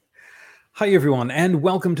Hi, everyone, and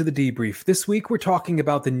welcome to the debrief. This week, we're talking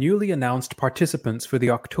about the newly announced participants for the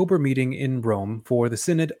October meeting in Rome for the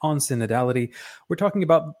Synod on Synodality. We're talking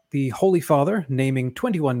about the Holy Father naming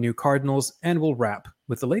 21 new cardinals, and we'll wrap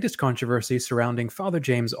with the latest controversy surrounding Father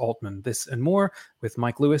James Altman. This and more with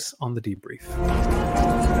Mike Lewis on the debrief.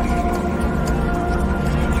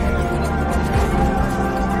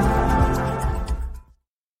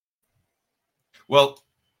 Well,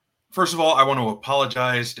 first of all, I want to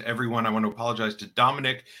apologize to everyone. I want to apologize to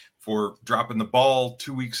Dominic for dropping the ball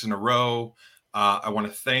 2 weeks in a row. I want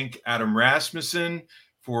to thank Adam Rasmussen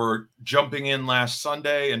for jumping in last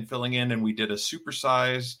Sunday and filling in, and we did a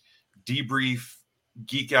supersized debrief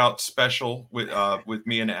geek out special with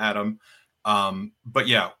me and Adam. But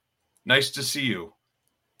yeah, nice to see you.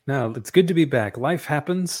 No, it's good to be back. Life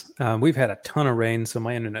happens. We've had a ton of rain, so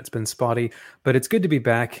my internet's been spotty, but it's good to be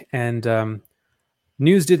back. And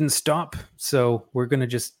news didn't stop, so we're going to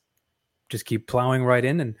just keep plowing right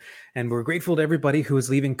in. And we're grateful to everybody who is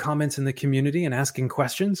leaving comments in the community and asking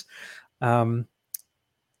questions. Yeah,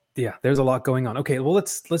 there's a lot going on. Okay, well,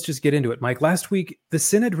 let's just get into it, Mike. Last week, the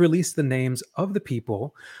Synod released the names of the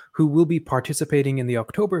people who will be participating in the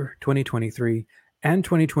October 2023 and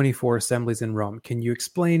 2024 assemblies in Rome. Can you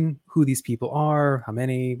explain who these people are, how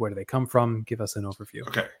many, where do they come from? Give us an overview.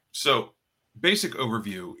 Okay, so basic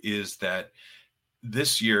overview is that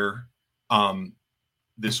this year,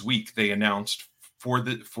 this week, they announced for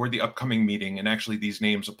the upcoming meeting, and actually these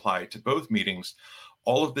names apply to both meetings,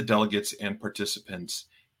 all of the delegates and participants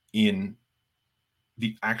in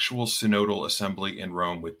the actual synodal assembly in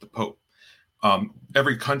Rome with the Pope.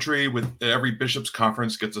 Every country with every bishops'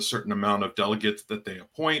 conference gets a certain amount of delegates that they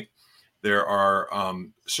appoint. There are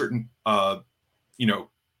certain, I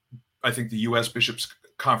think the U.S. Bishops'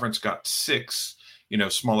 Conference got 6.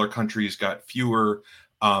 Smaller countries got fewer.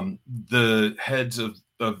 The heads of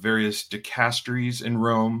various dicasteries in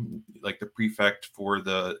Rome, like the prefect for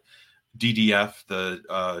the DDF, the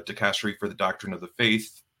dicastery for the doctrine of the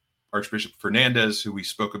faith, Archbishop Fernandez, who we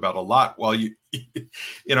spoke about a lot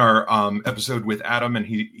in our episode with Adam, and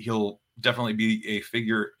he'll definitely be a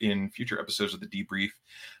figure in future episodes of the debrief.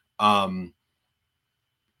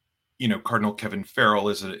 Cardinal Kevin Farrell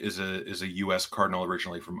is a U.S. cardinal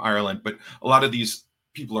originally from Ireland, but a lot of these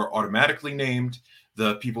people are automatically named,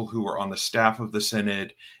 the people who are on the staff of the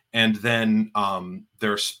Synod, and then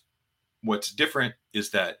there's what's different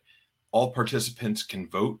is that all participants can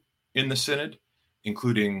vote in the Synod,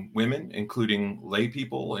 including women, including lay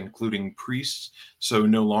people, including priests. So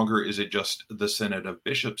no longer is it just the Synod of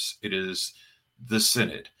bishops, it is the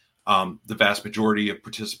Synod. The vast majority of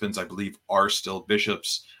participants, I believe, are still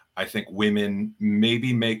bishops. I think women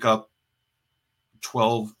maybe make up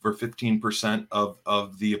 12 or 15%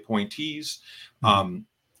 of the appointees. The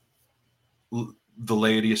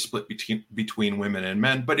laity is split between women and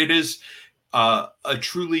men, but it is a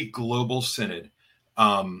truly global synod.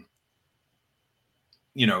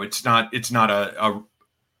 It's not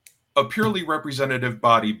a purely representative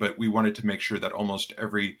body, but we wanted to make sure that almost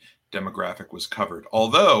every demographic was covered.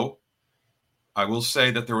 Although I will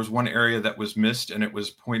say that there was one area that was missed, and it was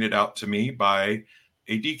pointed out to me by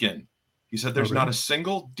a deacon. He said there's not a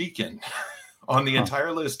single deacon on the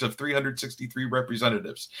entire list of 363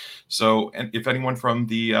 representatives. So, and if anyone from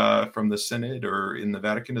the Synod or in the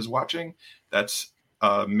Vatican is watching, that's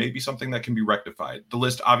maybe something that can be rectified. The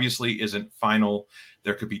list obviously isn't final.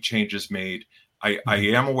 There could be changes made. I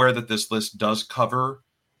am aware that this list does cover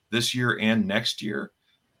this year and next year,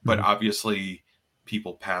 but obviously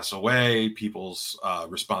people pass away, people's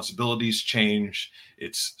responsibilities change.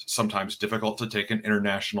 It's sometimes difficult to take an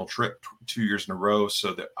international trip 2 years in a row,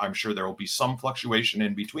 so that I'm sure there will be some fluctuation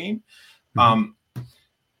in between.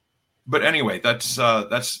 But anyway, that's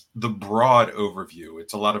the broad overview.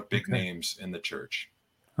 It's a lot of big names in the church.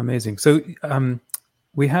 Amazing. So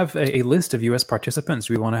we have a list of U.S. participants.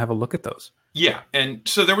 We want to have a look at those. Yeah, and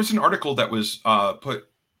so there was an article that was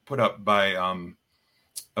put up by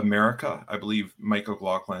America. I believe Mike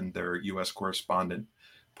O'Loughlin, their U.S. correspondent,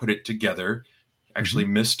 put it together. Actually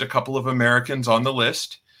missed a couple of Americans on the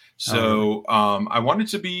list. So I wanted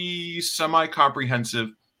to be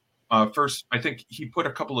semi-comprehensive. First, I think he put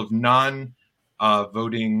a couple of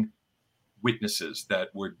non-voting witnesses that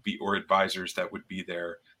would be, or advisors that would be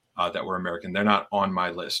there that were American. They're not on my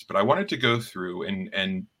list, but I wanted to go through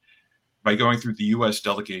and by going through the U.S.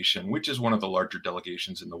 delegation, which is one of the larger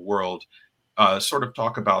delegations in the world, sort of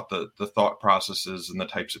talk about the thought processes and the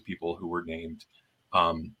types of people who were named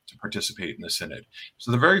to participate in the Synod.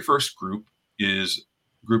 So the very first group is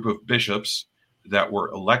a group of bishops that were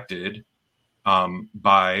elected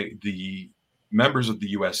by the members of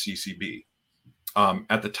the USCCB.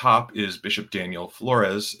 At the top is Bishop Daniel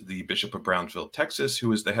Flores, the Bishop of Brownsville, Texas,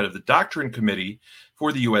 who is the head of the Doctrine Committee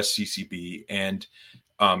for the USCCB. And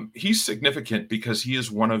he's significant because he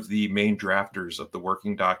is one of the main drafters of the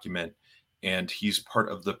working document, and he's part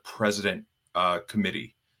of the President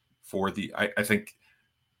Committee for I think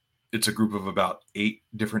it's a group of about 8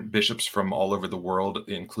 different bishops from all over the world,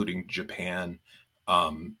 including Japan.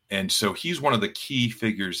 And so he's one of the key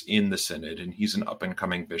figures in the Synod, and he's an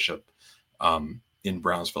up-and-coming bishop in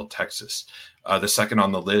Brownsville, Texas. The second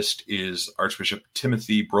on the list is Archbishop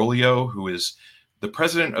Timothy Broglio, who is the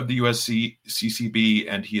president of the USCCB,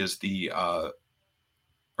 and he is the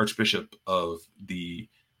Archbishop of the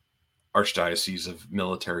Archdiocese of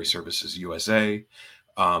Military Services USA.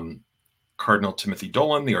 Cardinal Timothy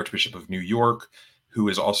Dolan, the Archbishop of New York, who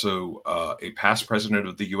is also a past president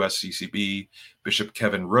of the USCCB. Bishop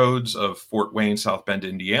Kevin Rhodes of Fort Wayne, South Bend,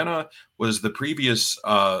 Indiana, was the previous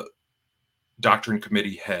Doctrine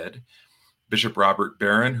Committee head. Bishop Robert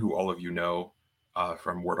Barron, who all of you know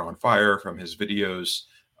from Word on Fire, from his videos,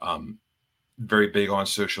 very big on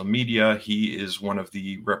social media. He is one of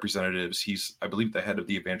the representatives. He's, I believe, the head of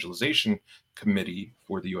the Evangelization Committee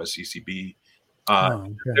for the USCCB.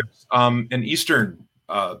 There's an Eastern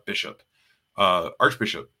bishop,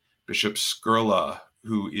 Archbishop, Bishop Skurla,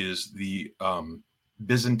 who is the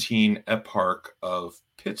Byzantine Eparch of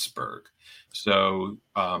Pittsburgh. So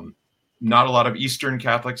not a lot of Eastern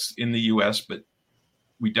Catholics in the U.S., but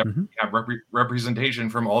we definitely have representation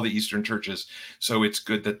from all the Eastern churches. So it's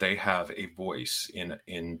good that they have a voice in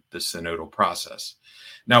the synodal process.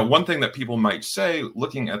 Now, one thing that people might say,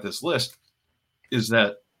 looking at this list, is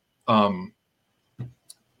that,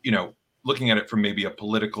 looking at it from maybe a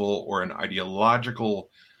political or an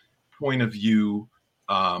ideological point of view,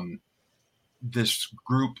 this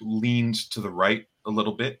group leans to the right a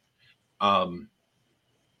little bit.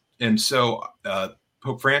 And so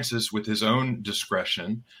Pope Francis, with his own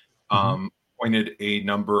discretion, appointed a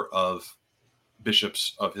number of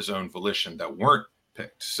bishops of his own volition that weren't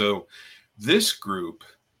picked. So this group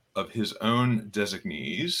of his own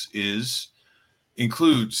designees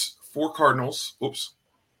includes 4 cardinals. Oops.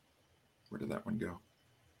 Where did that one go?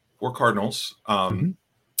 4 cardinals,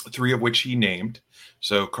 3 of which he named.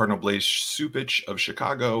 So Cardinal Blaise Cupich of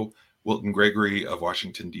Chicago, Wilton Gregory of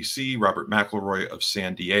Washington, D.C., Robert McElroy of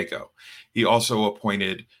San Diego. He also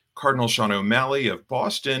appointed Cardinal Sean O'Malley of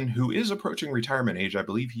Boston, who is approaching retirement age. I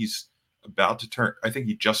believe he's about to turn, I think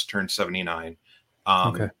he just turned 79.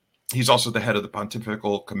 He's also the head of the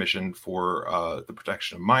Pontifical Commission for the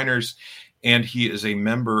Protection of Minors, and he is a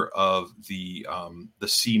member of the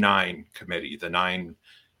C9 committee, the 9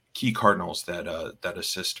 key cardinals that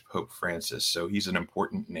assist Pope Francis. So he's an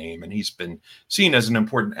important name, and he's been seen as an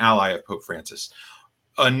important ally of Pope Francis.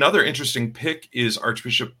 Another interesting pick is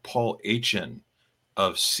Archbishop Paul Aitchen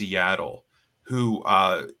of Seattle, who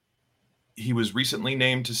he was recently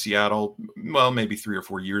named to Seattle, well, maybe 3 or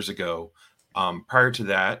 4 years ago. Prior to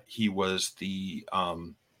that, he was the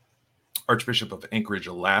Archbishop of Anchorage,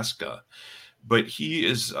 Alaska. But he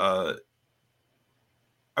is, I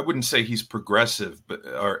wouldn't say he's progressive,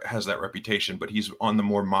 or has that reputation, but he's on the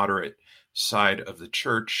more moderate side of the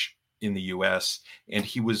church in the U.S. And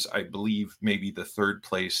he was, I believe, maybe the 3rd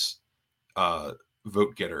place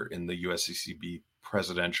vote getter in the USCCB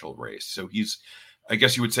presidential race. So he's, I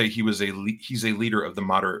guess you would say he's a leader of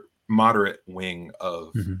the moderate wing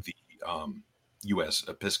of the U.S.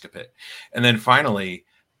 episcopate. And then finally,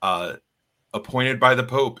 appointed by the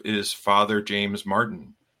Pope is Father James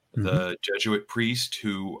Martin, the Jesuit priest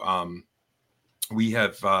who we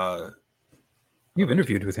have. You've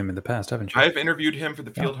interviewed with him in the past, haven't you? I've interviewed him for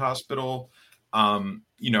the field hospital.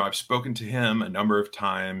 I've spoken to him a number of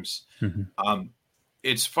times.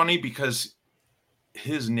 It's funny because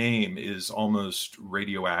his name is almost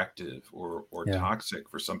radioactive or toxic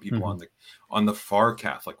for some people on the far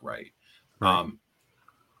Catholic right.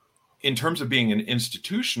 In terms of being an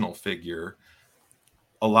institutional figure,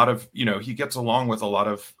 a lot of, he gets along with a lot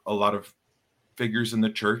of figures in the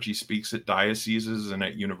church. He speaks at dioceses and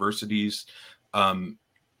at universities.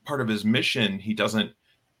 Part of his mission, he doesn't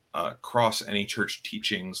cross any church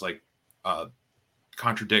teachings, like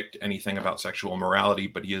contradict anything about sexual morality,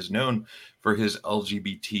 but he is known for his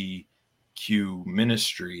LGBTQ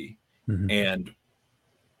ministry, and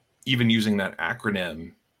even using that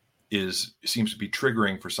acronym seems to be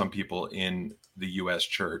triggering for some people in the U.S.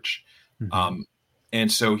 church. And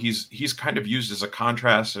so he's kind of used as a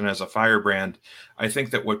contrast and as a firebrand. I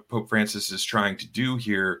think that what Pope Francis is trying to do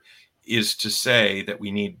here is to say that we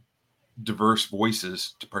need diverse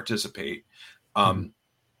voices to participate.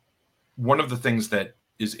 One of the things that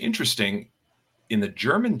is interesting in the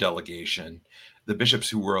German delegation, the bishops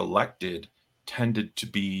who were elected tended to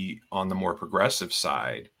be on the more progressive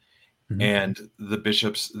side, and the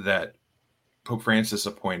bishops that Pope Francis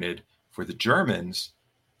appointed for the Germans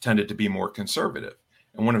tended to be more conservative.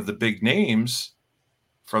 And one of the big names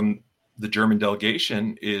from the German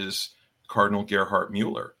delegation is Cardinal Gerhard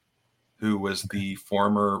Mueller, who was the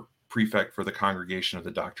former prefect for the Congregation of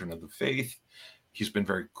the Doctrine of the Faith. He's been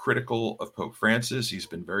very critical of Pope Francis. He's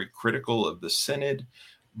been very critical of the Synod.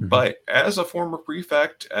 But as a former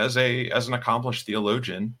prefect, as an accomplished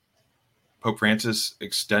theologian, Pope Francis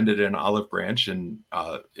extended an olive branch and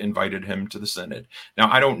invited him to the Synod.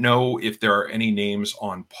 Now, I don't know if there are any names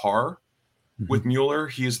on par with Mueller.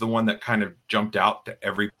 He is the one that kind of jumped out to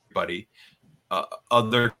everybody.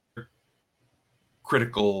 Other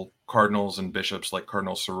critical cardinals and bishops like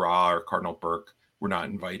Cardinal Sarah or Cardinal Burke were not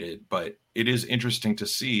invited. But it is interesting to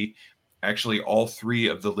see actually all three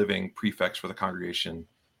of the living prefects for the Congregation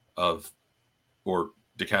of, or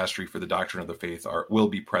Dicastery for the Doctrine of the Faith will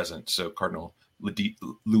be present. So Cardinal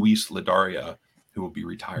Luis Ladaria, who will be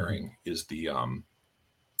retiring, is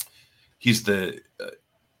he's the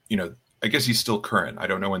I guess he's still current. I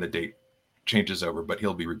don't know when the date changes over, but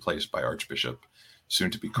he'll be replaced by Archbishop,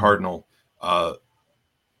 soon to be Cardinal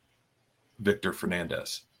Victor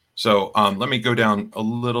Fernandez. So let me go down a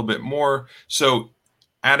little bit more. So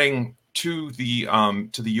adding to the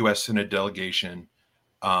U.S. Synod delegation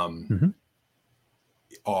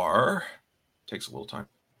takes a little time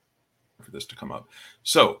for this to come up.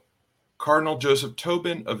 So Cardinal Joseph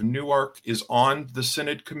Tobin of Newark is on the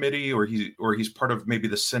Synod committee, or he's part of maybe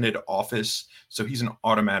the Synod office. So he's an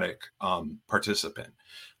automatic participant.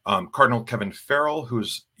 Cardinal Kevin Farrell, who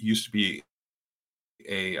used to be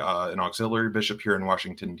an auxiliary bishop here in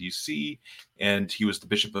Washington, D.C., and he was the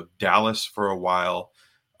Bishop of Dallas for a while.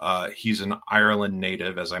 He's an Ireland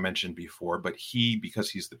native, as I mentioned before, but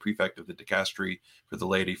because he's the prefect of the Dicastery for the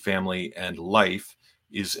Laity, Family, and Life,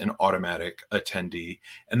 is an automatic attendee.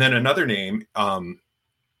 And then another name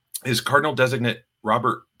is Cardinal Designate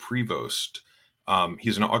Robert Prevost.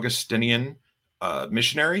 He's an Augustinian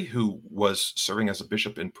missionary who was serving as a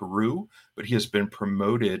bishop in Peru, but he has been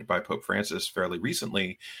promoted by Pope Francis fairly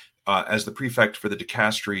recently as the prefect for the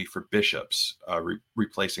Dicastery for Bishops,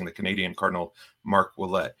 replacing the Canadian Cardinal Mark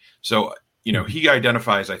Willett. So, he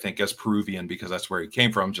identifies, I think, as Peruvian because that's where he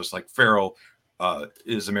came from, just like Farrell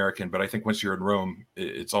is American. But I think once you're in Rome,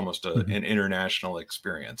 it's almost an international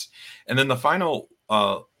experience. And then the final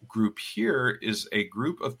group here is a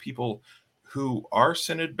group of people who are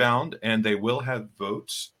Synod bound, and they will have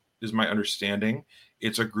votes, is my understanding.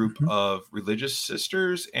 It's a group of religious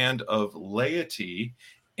sisters and of laity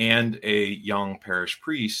and a young parish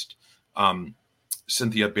priest.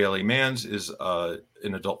 Cynthia Bailey-Mans is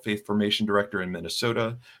an adult faith formation director in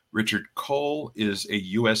Minnesota. Richard Cole is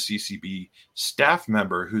a USCCB staff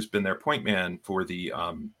member who's been their point man for the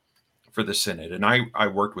Synod. And I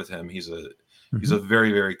worked with him. He's a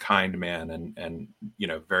very, very kind man and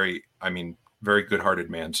very good-hearted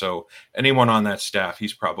man. So anyone on that staff,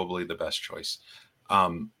 he's probably the best choice.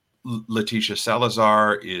 Leticia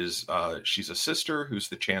Salazar she's a sister who's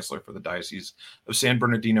the chancellor for the Diocese of San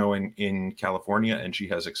Bernardino in California, and she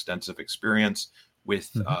has extensive experience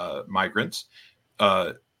with migrants.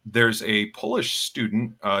 There's a Polish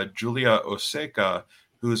student, Julia Oseka,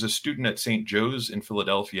 who is a student at St. Joe's in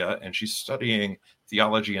Philadelphia, and she's studying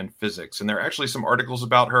theology and physics. And there are actually some articles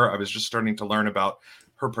about her. I was just starting to learn about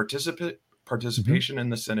her participation in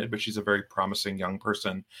the Synod, but she's a very promising young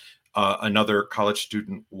person. Another college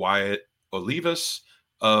student, Wyatt Olivas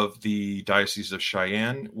of the Diocese of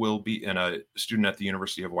Cheyenne, will be, and a student at the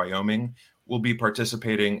University of Wyoming will be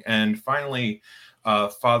participating. And finally,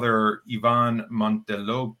 Father Ivan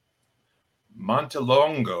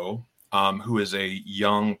Montelongo, who is a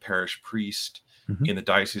young parish priest in the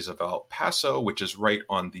Diocese of El Paso, which is right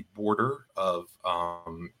on the border of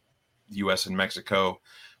the U.S. and Mexico,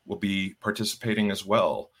 will be participating as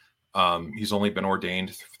well. He's only been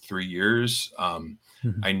ordained 3 years.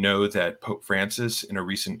 I know that Pope Francis, in a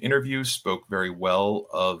recent interview, spoke very well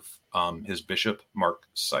of his bishop, Mark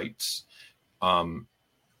Seitz. And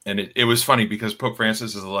it was funny because Pope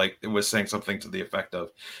Francis was saying something to the effect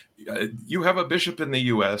of, you have a bishop in the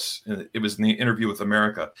U.S., and it was in the interview with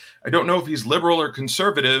America. I don't know if he's liberal or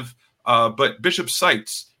conservative, but Bishop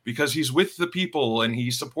Seitz, because he's with the people and he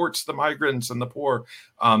supports the migrants and the poor.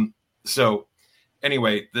 So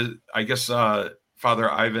anyway, I guess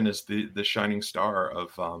Father Ivan is the shining star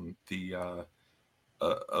of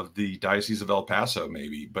the Diocese of El Paso,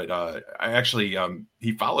 maybe. But I actually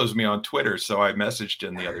he follows me on Twitter, so I messaged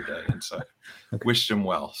him the other day and so wished him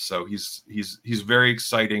well. So he's very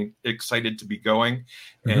excited to be going,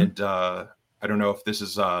 and I don't know if this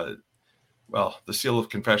is well, the seal of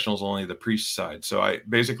confessional is only the priest's side. So I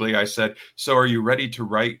said, so are you ready to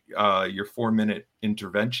write your 4-minute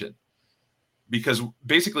intervention? Because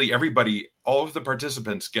basically everybody, all of the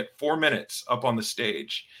participants get 4 minutes up on the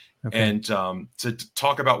stage and to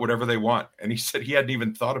talk about whatever they want. And he said he hadn't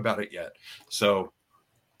even thought about it yet. So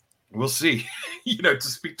we'll see, to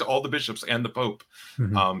speak to all the bishops and the Pope.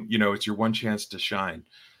 It's your one chance to shine.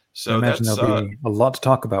 So I imagine there'll be a lot to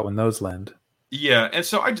talk about when those land. Yeah. And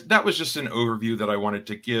so that was just an overview that I wanted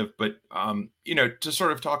to give, but, to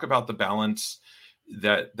sort of talk about the balance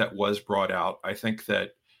that was brought out. I think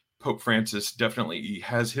that Pope Francis definitely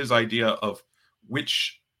has his idea of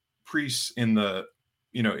which priests in the,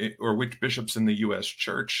 or which bishops in the U.S.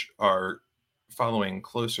 church are following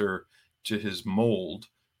closer to his mold.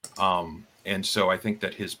 And so I think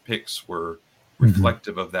that his picks were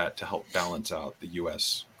reflective of that to help balance out the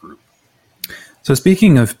U.S. group. So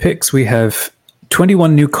speaking of picks, we have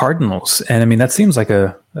 21 new cardinals. And I mean, that seems like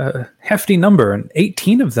a hefty number. And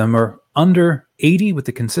 18 of them are under 80 with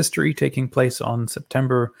the consistory taking place on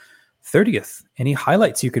September 30th. Any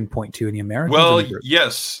highlights you can point to? Any Americans? Well,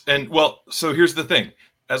 yes. And so here's the thing.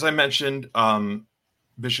 As I mentioned,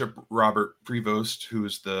 Bishop Robert Prevost,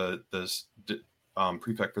 who's the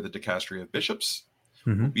prefect for the Dicastery of Bishops,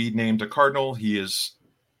 will be named a cardinal. He is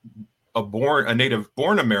a native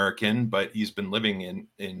born American, but he's been living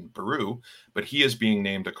in Peru, but he is being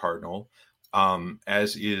named a cardinal,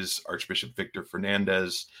 as is Archbishop Victor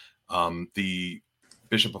Fernandez, the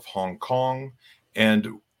Bishop of Hong Kong.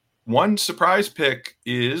 And one surprise pick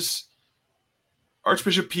is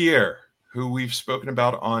Archbishop Pierre, who we've spoken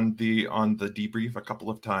about on the debrief a couple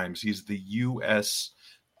of times. He's the U.S.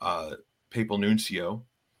 Papal Nuncio.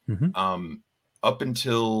 Up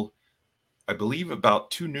until, I believe, about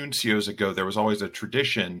 2 nuncios ago, there was always a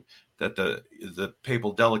tradition that the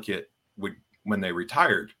papal delegate would, when they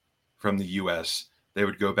retired from the U.S., they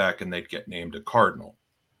would go back and they'd get named a cardinal.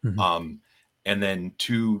 And then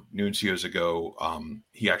 2 nuncios ago,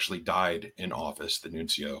 he actually died in office, the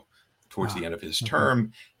nuncio, towards the end of his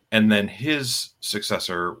term. And then his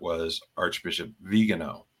successor was Archbishop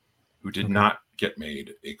Vigano, who did not get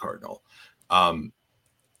made a cardinal. And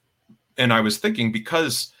I was thinking,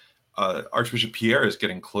 because Archbishop Pierre is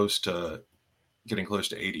getting close to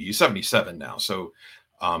 80. He's 77 now, so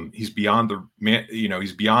he's beyond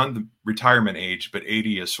the retirement age. But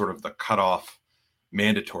 80 is sort of the cutoff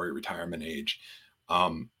mandatory retirement age.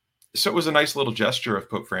 So it was a nice little gesture of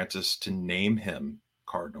Pope Francis to name him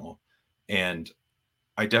cardinal, and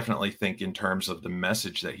I definitely think, in terms of the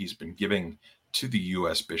message that he's been giving to the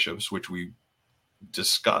U.S. bishops, which we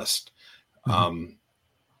discussed, I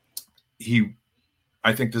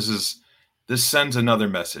think this sends another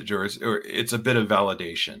message, or it's a bit of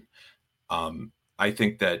validation. I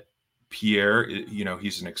think that Pierre,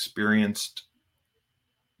 he's an experienced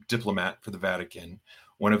diplomat for the Vatican.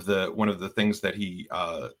 One of the things that he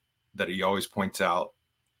always points out,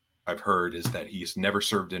 I've heard, is that he's never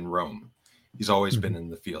served in Rome. He's always been in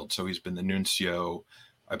the field. So he's been the nuncio,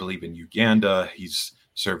 I believe, in Uganda. He's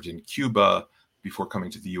served in Cuba. Before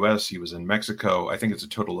coming to the U.S., he was in Mexico. I think it's a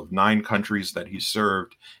total of 9 countries that he's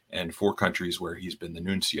served, and 4 countries where he's been the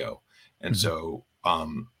nuncio. And so,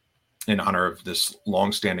 in honor of this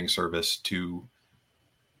longstanding service to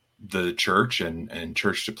the church and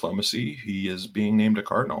church diplomacy, he is being named a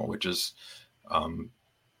cardinal, which is, to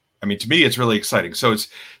me, it's really exciting. So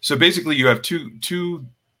basically you have two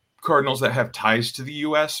cardinals that have ties to the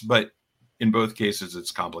U.S., but in both cases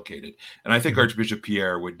it's complicated. And I think Archbishop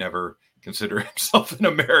Pierre would never consider himself an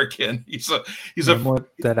American. He's more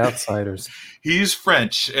that outsiders. He's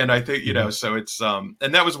French, and I think so it's and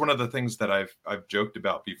that was one of the things that I've joked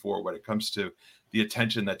about before when it comes to the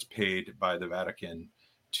attention that's paid by the Vatican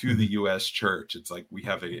to the U.S. Church. It's like we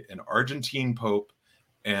have an Argentine Pope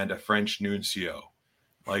and a French nuncio.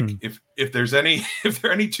 Like if there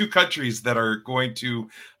are any 2 countries that are going to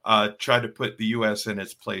try to put the U.S. in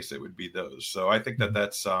its place, it would be those. So I think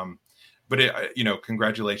that's but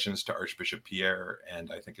congratulations to Archbishop Pierre,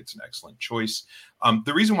 and I think it's an excellent choice.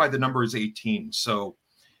 The reason why the number is 18. So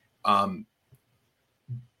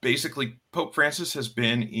basically, Pope Francis has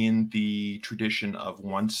been in the tradition of,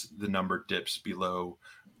 once the number dips below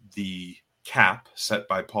the cap set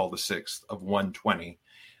by Paul VI of 120,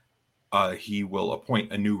 he will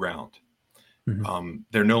appoint a new round.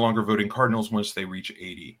 They're no longer voting cardinals once they reach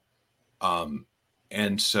 80.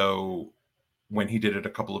 And so when he did it a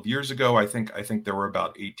couple of years ago, I think there were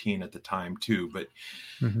about 18 at the time too. But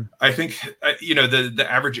I think, the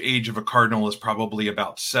average age of a cardinal is probably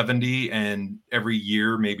about 70, and every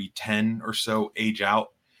year, maybe 10 or so age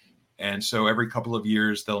out. And so every couple of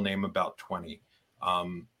years, they'll name about 20.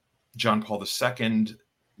 John Paul II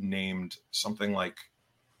named something like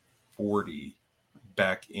 40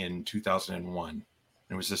 back in 2001.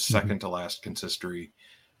 It was his second to last consistory.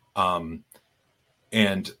 And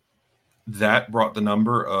that brought the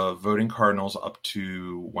number of voting cardinals up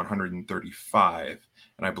to 135.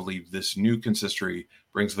 And I believe this new consistory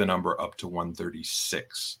brings the number up to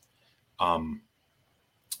 136.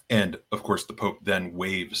 And of course, the Pope then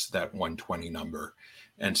waives that 120 number.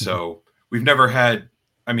 And so we've never had,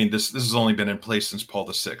 I mean, this has only been in place since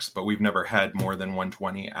Paul VI, but we've never had more than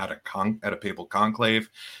 120 at a papal conclave.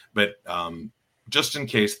 But just in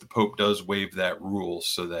case, the Pope does waive that rule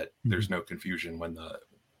so that there's no confusion when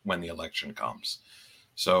the election comes.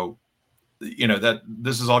 So, that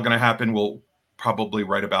this is all going to happen. We'll probably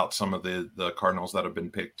write about some of the cardinals that have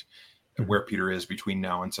been picked, where Peter is between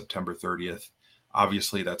now and September 30th.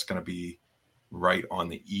 Obviously, that's going to be right on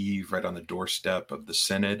the eve, right on the doorstep of the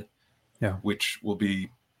Synod, which will be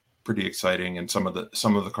pretty exciting. And some of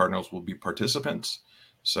the cardinals will be participants.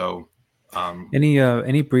 So,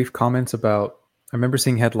 any brief comments about? I remember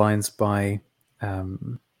seeing headlines by, I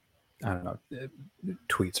don't know,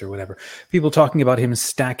 tweets or whatever, people talking about him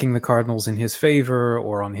stacking the cardinals in his favor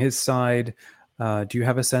or on his side. Do you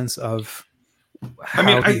have a sense of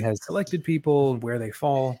how he has selected people, where they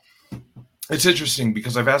fall? It's interesting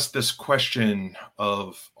because I've asked this question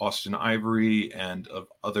of Austin Ivory and of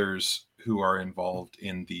others who are involved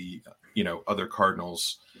in the, other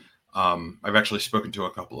cardinals. I've actually spoken to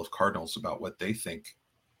a couple of cardinals about what they think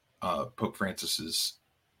Pope Francis's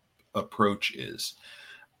approach is.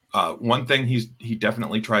 One thing he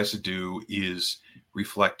definitely tries to do is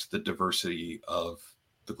reflect the diversity of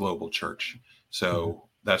the global church. So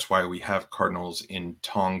that's why we have cardinals in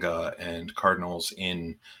Tonga and cardinals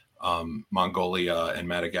in Mongolia and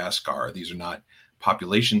Madagascar. These are not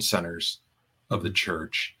population centers of the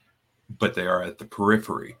church, but they are at the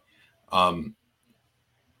periphery.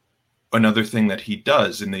 Another thing that he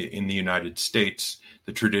does in the United States,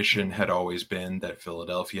 the tradition had always been that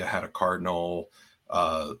Philadelphia had a cardinal,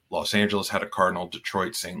 Los Angeles had a cardinal,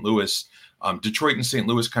 Detroit, St. Louis. Detroit and St.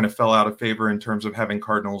 Louis kind of fell out of favor in terms of having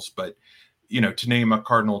cardinals, but to name a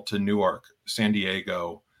cardinal to Newark, San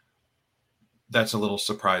Diego, that's a little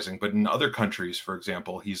surprising. But in other countries, for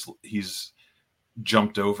example, he's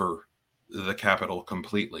jumped over the capital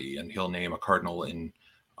completely, and he'll name a cardinal in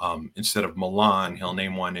instead of Milan, he'll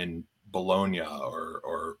name one in Bologna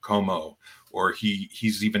or Como, or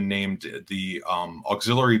he's even named the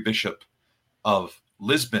auxiliary bishop of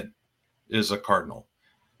Lisbon is a cardinal.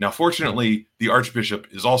 Now, fortunately, the archbishop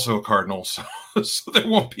is also a cardinal, so there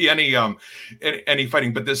won't be any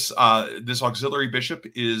fighting. But this auxiliary bishop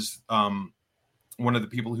is one of the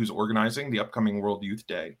people who's organizing the upcoming World Youth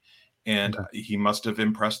Day, and he must have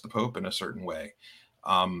impressed the Pope in a certain way.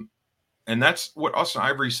 And that's what Austin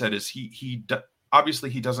Ivory said is he obviously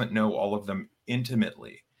he doesn't know all of them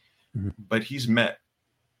intimately, but he's met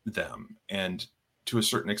them, and to a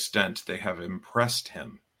certain extent they have impressed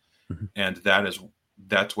him, and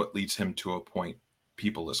that's what leads him to appoint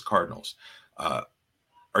people as cardinals.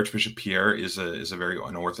 Archbishop Pierre is a very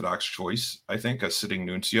unorthodox choice, I think, a sitting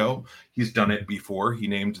nuncio. He's done it before. He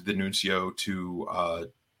named the nuncio to,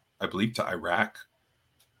 I believe, to Iraq,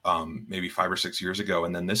 maybe 5 or 6 years ago.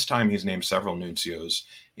 And then this time he's named several nuncios,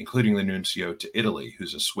 including the nuncio to Italy,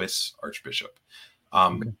 who's a Swiss archbishop.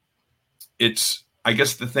 I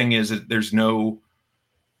guess the thing is that there's no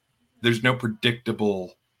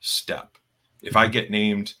predictable step. If I get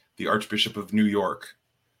named the Archbishop of New York,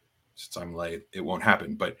 since I'm late, it won't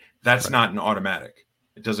happen. But that's not an automatic.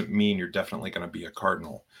 It doesn't mean you're definitely going to be a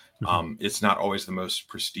cardinal. It's not always the most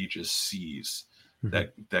prestigious sees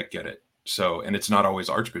that get it. So, and it's not always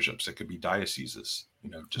archbishops. It could be dioceses,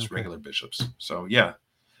 just regular bishops. So, yeah.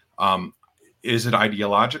 Is it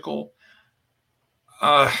ideological?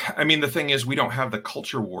 I mean, the thing is, we don't have the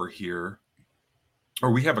culture war here. Or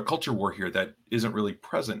we have a culture war here that isn't really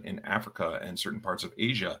present in Africa and certain parts of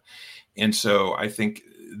Asia. And so I think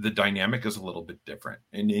the dynamic is a little bit different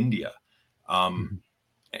in India.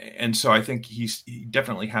 And so I think he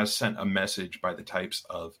definitely has sent a message by the types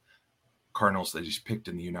of cardinals that he's picked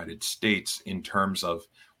in the United States in terms of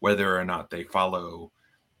whether or not they follow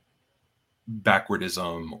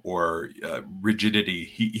backwardism or rigidity.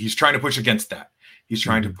 He's trying to push against that. He's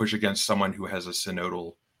trying to push against someone who has a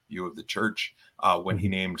synodal view of the church. When he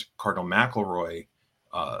named Cardinal McElroy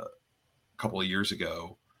a couple of years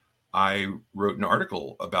ago, I wrote an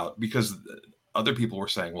article because other people were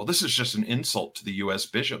saying, well, this is just an insult to the U.S.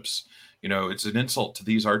 bishops. It's an insult to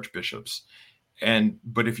these archbishops.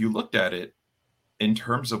 But if you looked at it in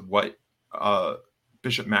terms of what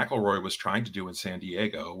Bishop McElroy was trying to do in San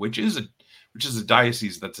Diego, which is a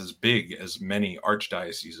diocese that's as big as many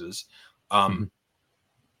archdioceses.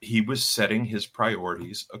 He was setting his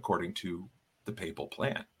priorities according to the papal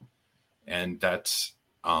plan, and that's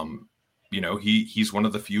he's one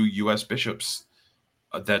of the few U.S. bishops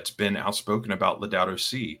that's been outspoken about Laudato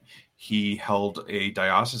Si. He held a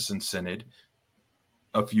diocesan synod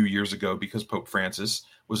a few years ago because Pope Francis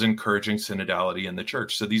was encouraging synodality in the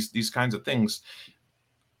church. So these kinds of things,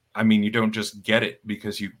 I mean, you don't just get it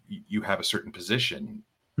because you have a certain position.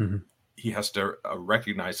 He has to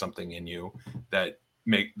recognize something in you that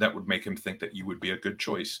would make him think that you would be a good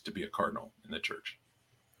choice to be a cardinal in the church.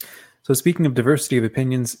 So speaking of diversity of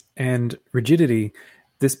opinions and rigidity,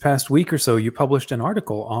 this past week or so, you published an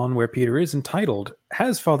article on Where Peter Is entitled,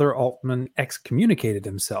 "Has Father Altman Excommunicated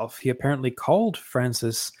Himself?" He apparently called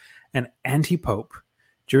Francis an anti-pope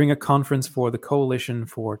during a conference for the Coalition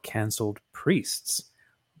for Cancelled Priests.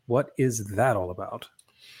 What is that all about?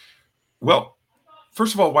 Well,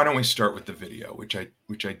 first of all, why don't we start with the video, which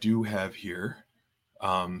I do have here.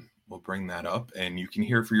 We'll bring that up and you can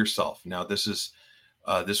hear for yourself. Now, this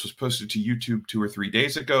was posted to YouTube 2 or 3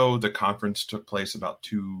 days ago. The conference took place about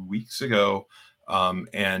 2 weeks ago.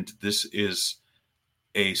 And this is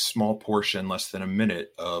a small portion, less than a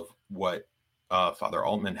minute, of what Father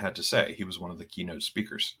Altman had to say. He was one of the keynote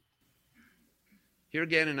speakers. Here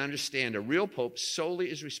again, and understand, a real pope solely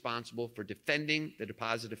is responsible for defending the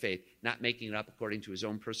deposit of faith, not making it up according to his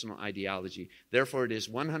own personal ideology. Therefore, it is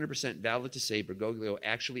 100% valid to say Bergoglio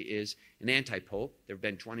actually is an anti-pope. There have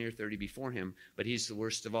been 20 or 30 before him, but he's the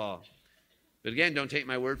worst of all. But again, don't take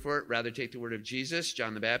my word for it. Rather take the word of Jesus,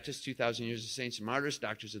 John the Baptist, 2,000 years of saints and martyrs,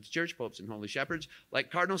 doctors of the church, popes and holy shepherds, like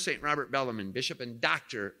Cardinal St. Robert Bellarmine, bishop and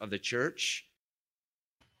doctor of the church.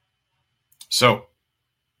 So,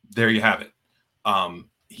 there you have it.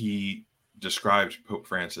 He described Pope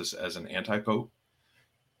Francis as an anti-pope.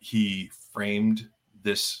 He framed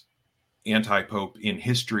this anti-pope in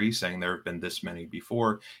history, saying there have been this many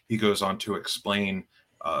before. He goes on to explain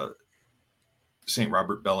St.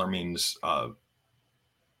 Robert Bellarmine's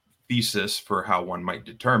thesis for how one might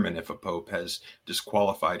determine if a pope has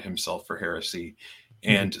disqualified himself for heresy.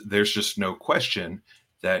 And there's just no question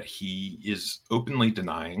that he is openly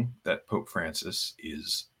denying that Pope Francis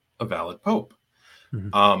is a valid pope.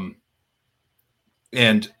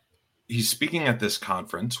 And he's speaking at this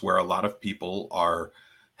conference where a lot of people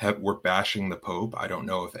were bashing the Pope. I don't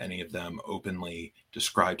know if any of them openly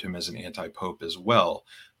described him as an anti-pope as well.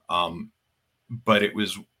 But it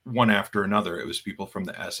was one after another. It was people from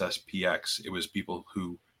the SSPX. It was people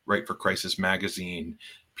who write for Crisis Magazine.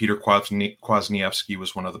 Peter Kwasniewski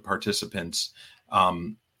was one of the participants.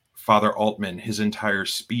 Father Altman, his entire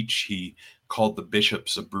speech, he called the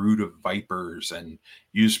bishops a brood of vipers and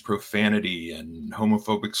used profanity and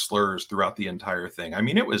homophobic slurs throughout the entire thing. I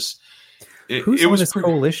mean, who's on this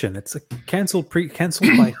coalition? It's canceled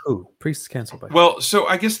by who? Priests canceled by who? Well, so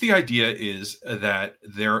I guess the idea is that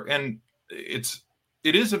it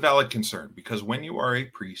is a valid concern, because when you are a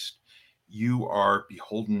priest, you are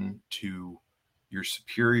beholden to your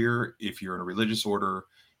superior. If you're in a religious order,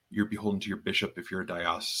 you're beholden to your bishop if you're a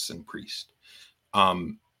diocesan priest.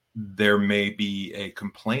 There may be a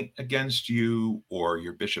complaint against you, or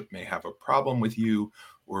your bishop may have a problem with you,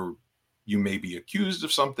 or you may be accused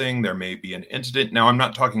of something. There may be an incident. Now, I'm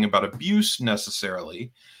not talking about abuse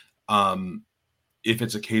necessarily. If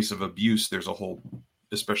it's a case of abuse, there's a whole,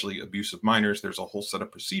 especially abuse of minors, there's a whole set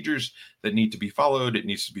of procedures that need to be followed. It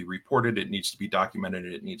needs to be reported. It needs to be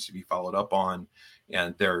documented. It needs to be followed up on.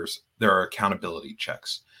 And there are accountability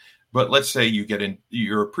checks. But let's say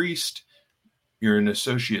you're a priest, you're an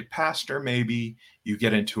associate pastor, maybe you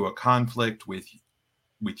get into a conflict with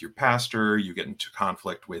your pastor, you get into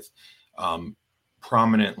conflict with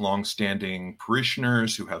prominent, longstanding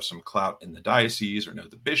parishioners who have some clout in the diocese or know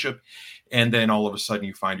the bishop, and then all of a sudden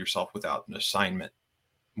you find yourself without an assignment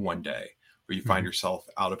one day, or you find yourself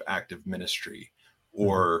out of active ministry,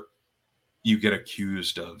 or you get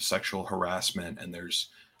accused of sexual harassment, and there's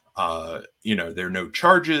there are no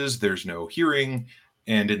charges, there's no hearing,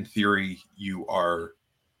 and in theory you are,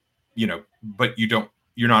 but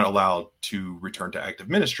you're not allowed to return to active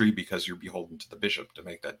ministry because you're beholden to the bishop to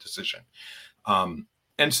make that decision.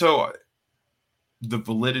 And so the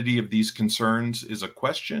validity of these concerns is a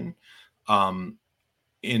question.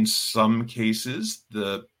 In some cases,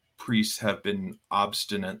 the priests have been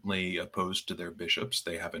obstinately opposed to their bishops.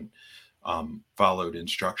 They haven't followed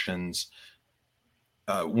instructions.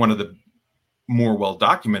 One of the more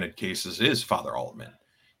well-documented cases is Father Altman.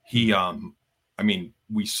 He,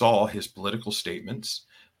 we saw his political statements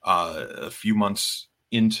a few months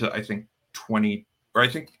into, I think, or I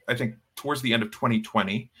think towards the end of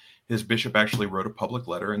 2020, his bishop actually wrote a public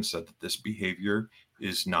letter and said that this behavior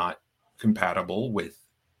is not compatible with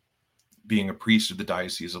being a priest of the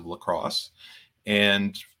Diocese of La Crosse.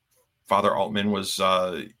 And Father Altman was,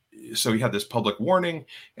 so he had this public warning,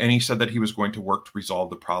 and he said that he was going to work to resolve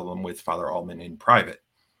the problem with Father Altman in private.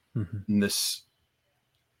 Mm-hmm. And this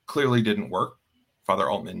clearly didn't work. Father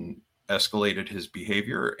Altman escalated his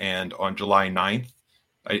behavior, and on July 9th,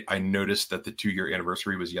 I noticed that the 2-year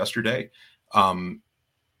anniversary was yesterday.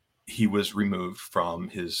 He was removed from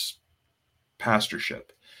his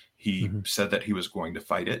pastorship. He said that he was going to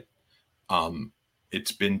fight it.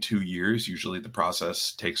 It's been 2 years. Usually the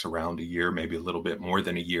process takes around a year, maybe a little bit more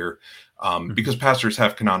than a year, because pastors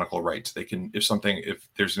have canonical rights. They can, if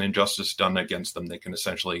there's an injustice done against them, they can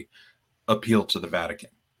essentially appeal to the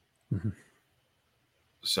Vatican. Mm-hmm.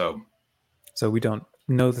 So we don't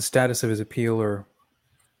know the status of his appeal or.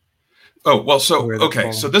 Oh, well, so,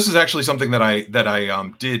 okay. So this is actually something that I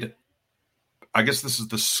did. I guess this is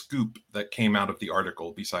the scoop that came out of the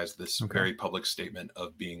article, besides this very public statement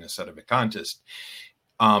of being a Sedevacantist.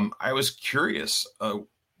 I was curious,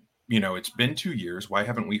 it's been 2 years. Why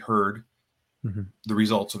haven't we heard the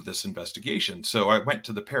results of this investigation? So I went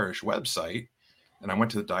to the parish website, and I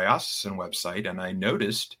went to the diocesan website, and I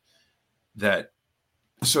noticed that,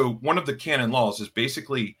 so one of the canon laws is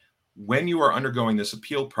basically, when you are undergoing this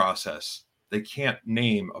appeal process, they can't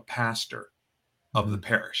name a pastor of the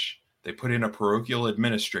parish. They put in a parochial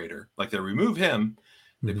administrator, like they remove him.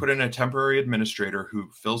 They put in a temporary administrator who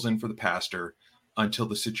fills in for the pastor until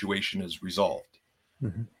the situation is resolved.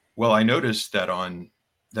 Well, I noticed that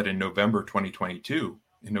in November 2022,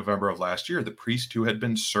 in November of last year, the priest who had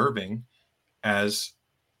been serving as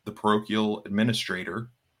the parochial administrator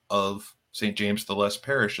of St. James the Less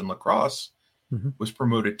Parish in La Crosse was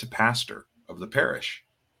promoted to pastor of the parish.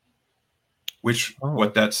 Which,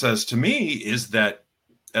 what that says to me is that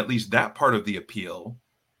at least that part of the appeal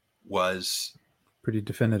was pretty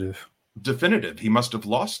definitive. He must have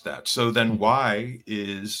lost that. So then why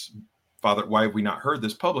have we not heard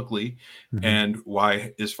this publicly? And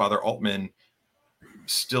why is Father Altman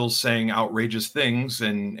still saying outrageous things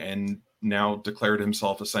and now declared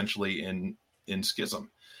himself essentially in schism?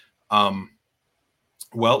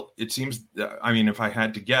 Well, it seems, if I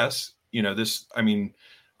had to guess,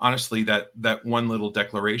 honestly, that one little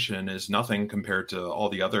declaration is nothing compared to all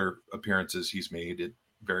the other appearances he's made at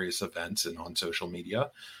various events and on social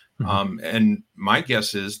media. And my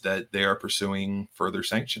guess is that they are pursuing further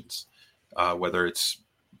sanctions, whether it's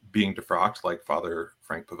being defrocked like Father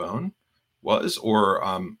Frank Pavone was, or,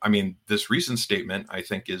 this recent statement, I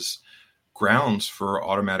think, is grounds for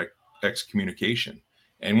automatic excommunication.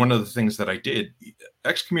 And one of the things that I did,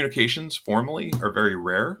 excommunications formally are very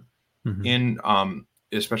rare in,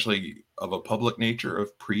 especially of a public nature,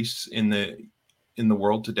 of priests in the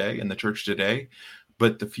world today, in the church today.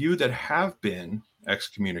 But the few that have been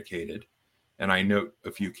excommunicated, and I note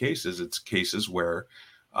a few cases, it's cases where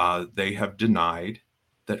they have denied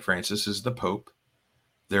that Francis is the Pope,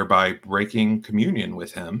 thereby breaking communion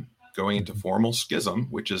with him, going into formal schism,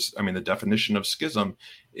 which is, the definition of schism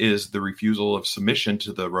is the refusal of submission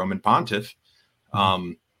to the Roman pontiff.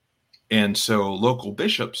 And so local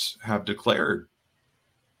bishops have declared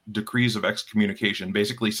decrees of excommunication,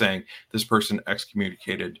 basically saying this person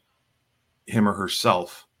excommunicated him or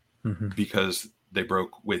herself because they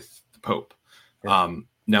broke with the Pope.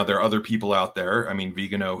 Now, there are other people out there.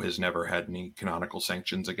 Vigano has never had any canonical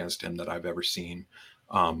sanctions against him that I've ever seen.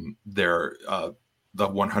 The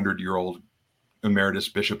 100-year-old emeritus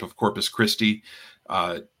bishop of Corpus Christi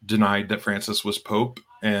denied that Francis was Pope,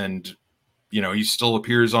 and he still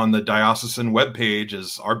appears on the diocesan webpage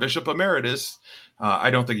as our bishop emeritus. I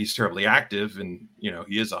don't think he's terribly active, and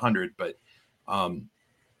he is 100, but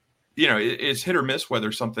it's hit or miss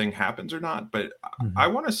whether something happens or not. But I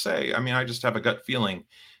want to say, I just have a gut feeling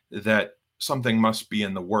that something must be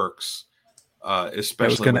in the works. Especially, I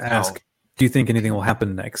was going to ask, do you think anything will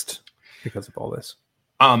happen next because of all this?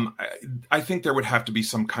 I think there would have to be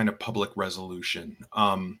some kind of public resolution.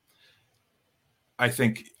 I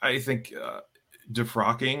think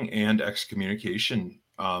defrocking and excommunication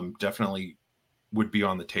definitely would be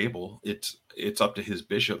on the table. It's up to his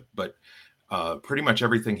bishop, but pretty much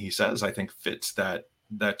everything he says, I think, fits that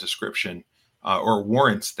description or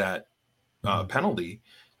warrants that penalty.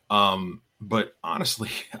 But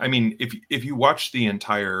honestly, if you watch the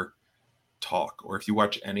entire talk, or if you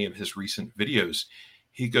watch any of his recent videos,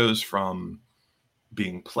 he goes from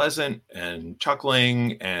being pleasant and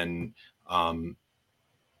chuckling and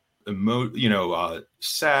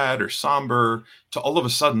sad or somber, to all of a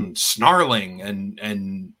sudden snarling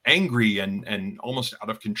and angry and almost out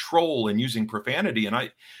of control and using profanity. And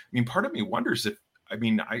I mean, part of me wonders if,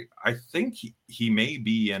 I think he may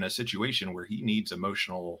be in a situation where he needs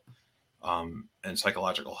emotional and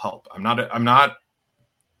psychological help. I'm not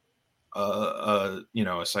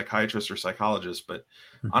a psychiatrist or psychologist, but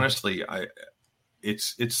honestly,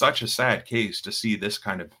 it's such a sad case to see this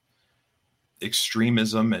kind of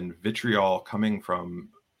extremism and vitriol coming from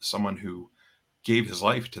someone who gave his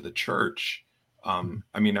life to the church.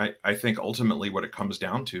 I think ultimately what it comes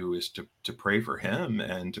down to is to pray for him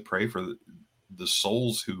and to pray for the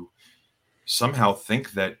souls who somehow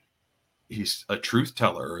think that he's a truth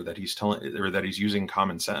teller, or that he's using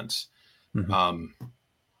common sense.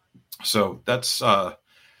 So that's I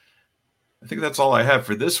think that's all I have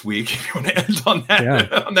for this week. If you want to end on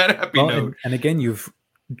that, on that happy note. And again, you've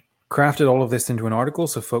crafted all of this into an article,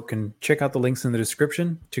 so folk can check out the links in the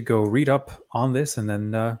description to go read up on this, and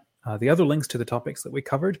then the other links to the topics that we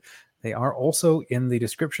covered, they are also in the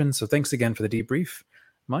description. So thanks again for the debrief,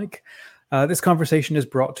 Mike. This conversation is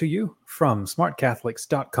brought to you from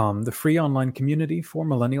smartcatholics.com, the free online community for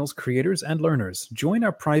millennials, creators, and learners. Join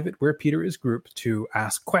our private Where Peter Is group to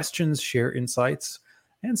ask questions, share insights,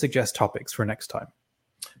 and suggest topics for next time.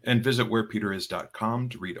 And visit wherepeteris.com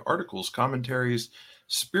to read articles, commentaries,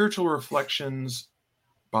 spiritual reflections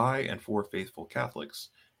by and for faithful Catholics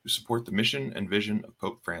who support the mission and vision of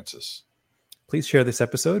Pope Francis. Please share this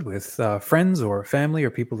episode with friends or family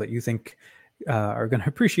or people that you think are going to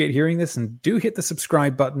appreciate hearing this, and do hit the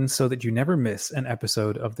subscribe button so that you never miss an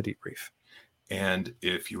episode of the Debrief. And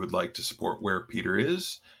if you would like to support Where Peter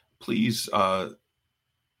Is, please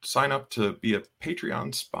sign up to be a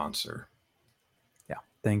Patreon sponsor. Yeah,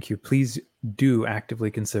 thank you. Please do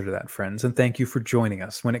actively consider that, friends. And thank you for joining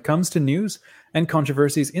us. When it comes to news and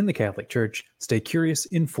controversies in the Catholic Church, stay curious,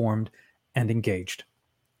 informed, and engaged.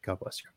 God bless you.